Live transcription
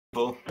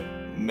People,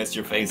 miss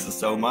your faces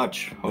so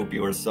much. Hope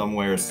you are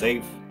somewhere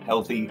safe,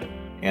 healthy,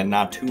 and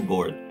not too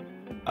bored.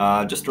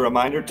 Just a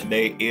reminder,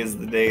 today is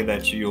the day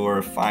that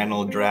your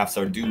final drafts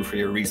are due for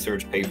your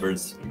research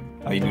papers.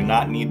 You do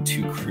not need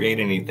to create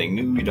anything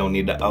new. You don't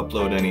need to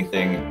upload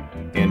anything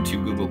into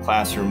Google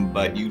Classroom,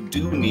 but you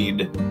do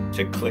need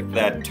to click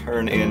that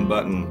turn in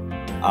button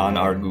on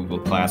our Google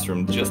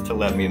Classroom just to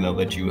let me know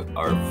that you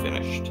are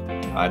finished.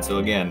 All right, so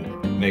again,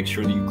 make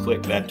sure that you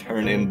click that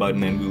turn in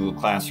button in Google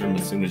Classroom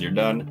as soon as you're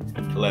done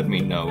to let me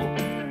know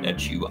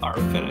that you are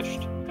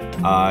finished.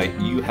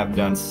 You have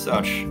done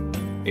such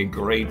a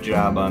great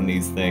job on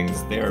these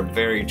things. They are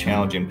very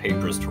challenging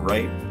papers to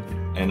write,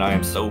 and I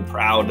am so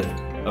proud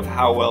of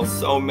how well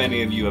so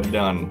many of you have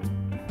done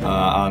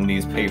on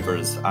these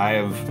papers. I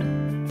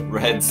have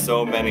read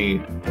so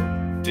many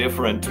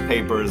different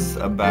papers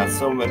about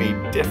so many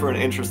different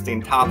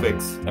interesting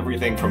topics,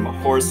 everything from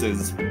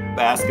horses,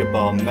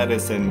 basketball,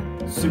 medicine,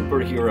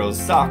 superheroes,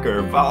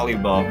 soccer,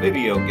 volleyball,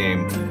 video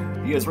games,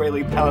 the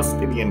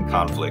Israeli-Palestinian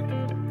conflict,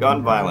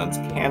 gun violence,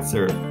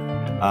 cancer,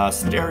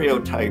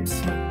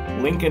 stereotypes,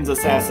 Lincoln's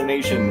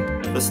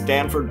assassination, the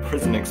Stanford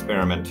prison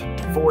experiment,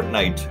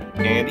 Fortnite,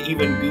 and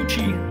even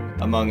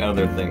Gucci, among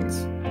other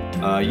things.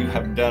 You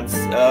have done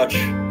such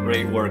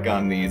great work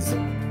on these.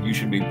 You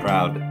should be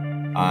proud.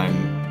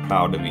 I'm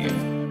proud of you.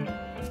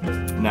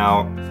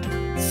 Now,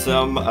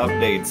 some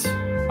updates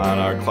on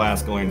our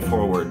class going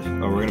forward.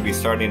 We're going to be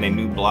starting a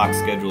new block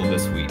schedule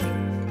this week.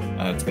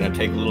 It's going to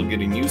take a little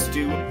getting used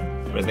to,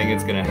 but I think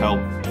it's going to help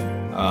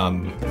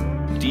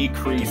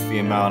decrease the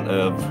amount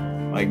of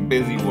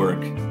busy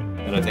work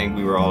that I think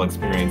we were all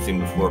experiencing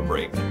before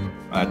break.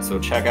 So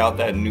check out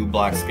that new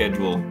block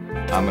schedule.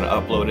 I'm going to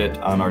upload it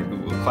on our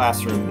Google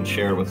Classroom and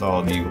share it with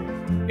all of you.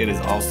 It is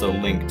also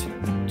linked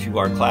to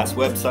our class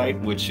website,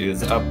 which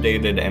is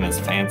updated and as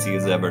fancy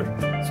as ever.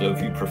 So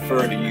if you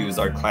prefer to use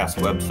our class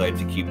website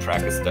to keep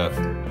track of stuff,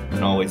 you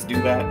can always do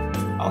that.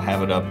 I'll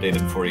have it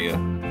updated for you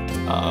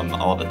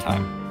all the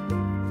time.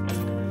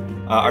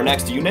 Our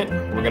next unit,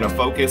 we're going to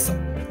focus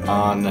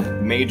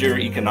on major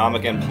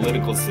economic and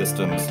political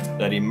systems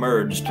that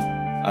emerged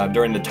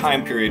during the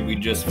time period we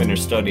just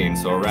finished studying,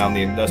 so around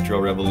the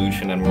Industrial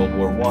Revolution and World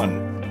War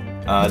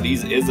I.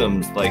 These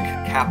isms like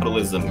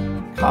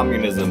capitalism,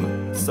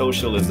 communism,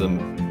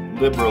 socialism,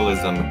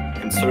 liberalism,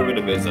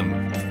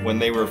 conservatism, when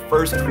they were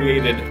first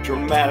created,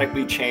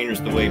 dramatically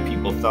changed the way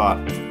people thought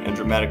and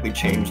dramatically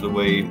changed the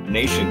way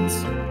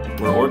nations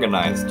were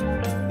organized.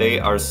 They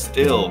are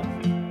still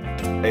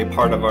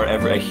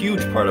a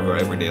huge part of our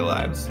everyday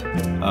lives.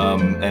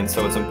 And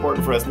so it's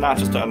important for us not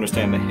just to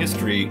understand the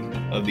history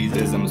of these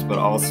isms, but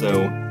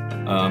also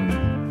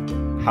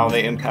how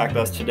they impact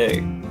us today.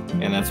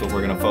 And that's what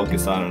we're going to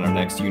focus on in our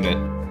next unit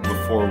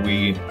before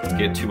we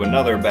get to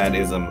another bad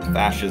ism,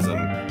 fascism,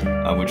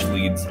 which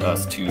leads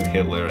us to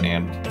Hitler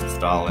and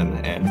Stalin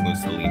and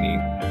Mussolini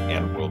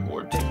and World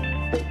War II.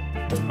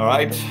 All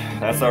right,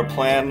 that's our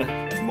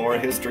plan. More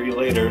history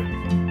later.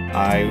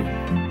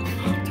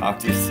 I'll talk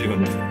to you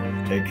soon.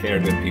 Take care,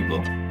 good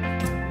people.